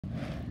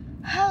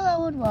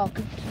Hello and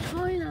welcome to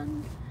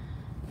Thailand.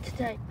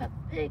 Today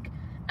Peppy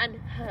and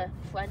her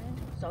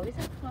friend Zoe's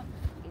is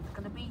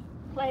going to be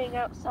playing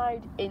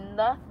outside in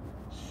the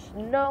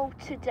snow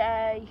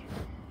today.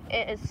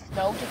 It has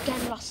snowed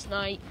again last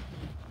night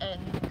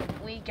and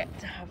we get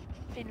to have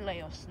a thin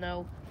layer of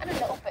snow and a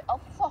little bit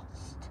of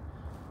frost.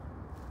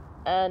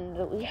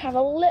 And we have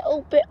a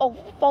little bit of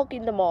fog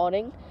in the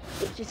morning,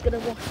 which is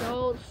going to wash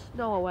all the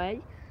snow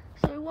away.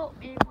 So we won't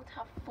be able to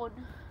have fun,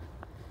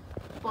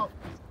 but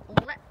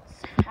let's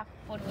have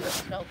fun with the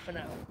snow for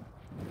now.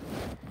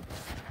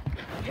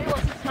 Who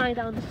wants to slide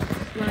down the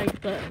slide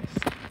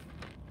first?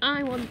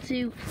 I want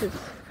to, because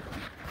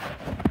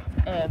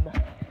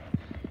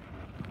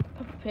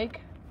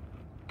Pig.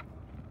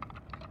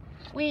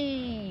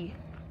 Whee!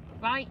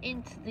 Right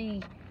into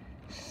the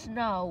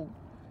snow.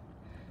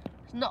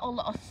 It's not a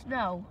lot of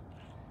snow.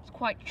 It's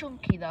quite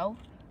chunky though.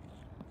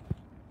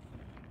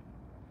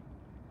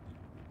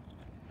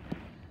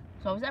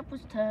 So it's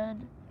Zebra's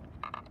turn.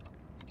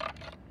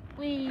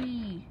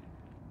 Whee!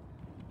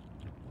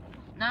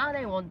 Now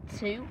they want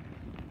to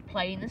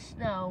play in the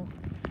snow.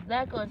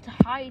 They're going to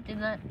hide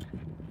in it.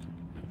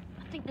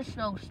 I think the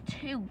snow's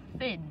too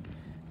thin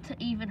to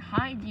even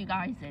hide you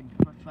guys in,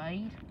 I'm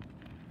afraid.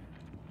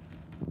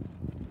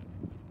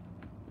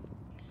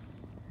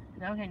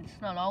 Now I'm getting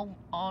snow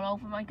all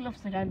over my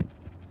gloves again.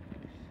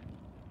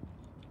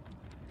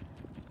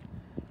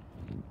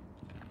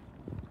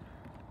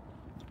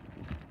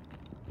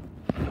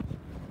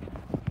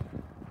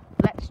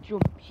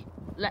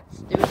 Let's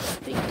do a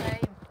big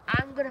game.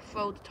 I'm gonna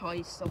throw the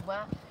toys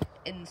somewhere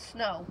in the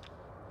snow.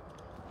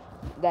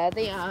 There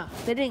they are.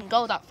 They didn't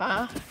go that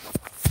far.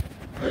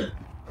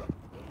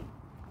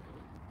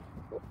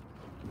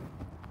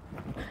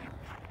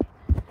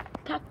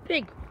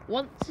 Peppy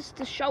wants us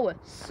to show her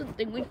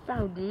something we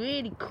found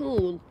really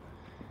cool.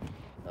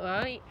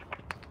 Alright.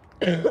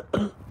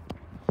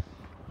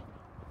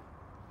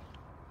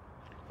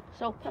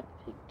 So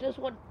Peppy does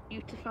want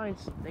you to find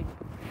something.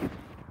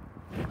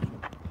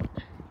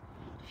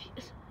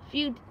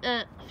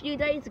 A few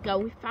days ago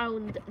we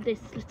found this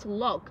little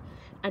log,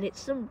 and it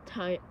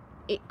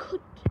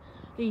could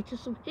lead to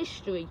some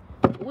history,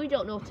 but we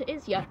don't know what it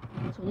is yet,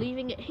 so we're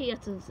leaving it here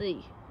to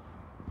see.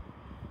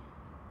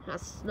 It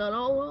has snow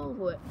all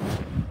over it.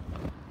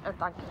 And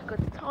thank you for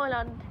going to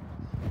Thailand.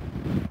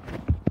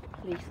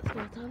 Please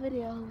subscribe to our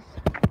videos.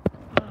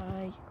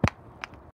 Bye.